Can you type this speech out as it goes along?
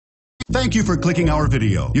Thank you for clicking our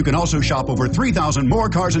video. You can also shop over 3,000 more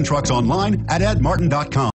cars and trucks online at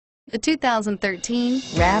edmartin.com. The 2013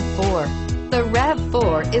 RAV4. The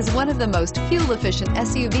RAV4 is one of the most fuel-efficient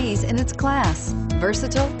SUVs in its class.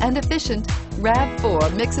 Versatile and efficient,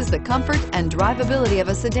 RAV4 mixes the comfort and drivability of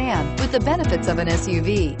a sedan with the benefits of an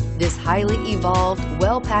SUV. This highly evolved,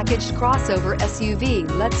 well-packaged crossover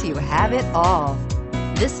SUV lets you have it all.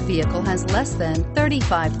 This vehicle has less than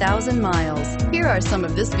 35,000 miles. Here are some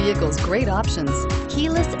of this vehicle's great options: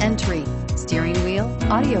 keyless entry, steering wheel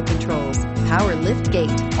audio controls, power lift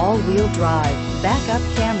gate, all-wheel drive, backup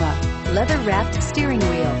camera, leather-wrapped steering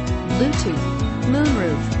wheel, Bluetooth,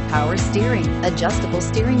 moonroof, power steering, adjustable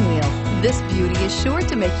steering wheel. This beauty is sure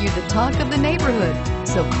to make you the talk of the neighborhood.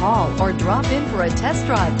 So call or drop in for a test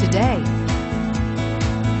drive today.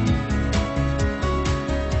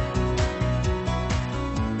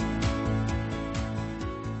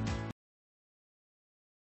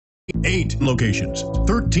 8 locations,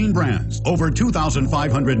 13 brands, over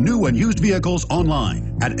 2,500 new and used vehicles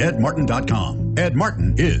online at edmartin.com. Ed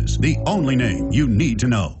Martin is the only name you need to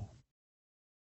know.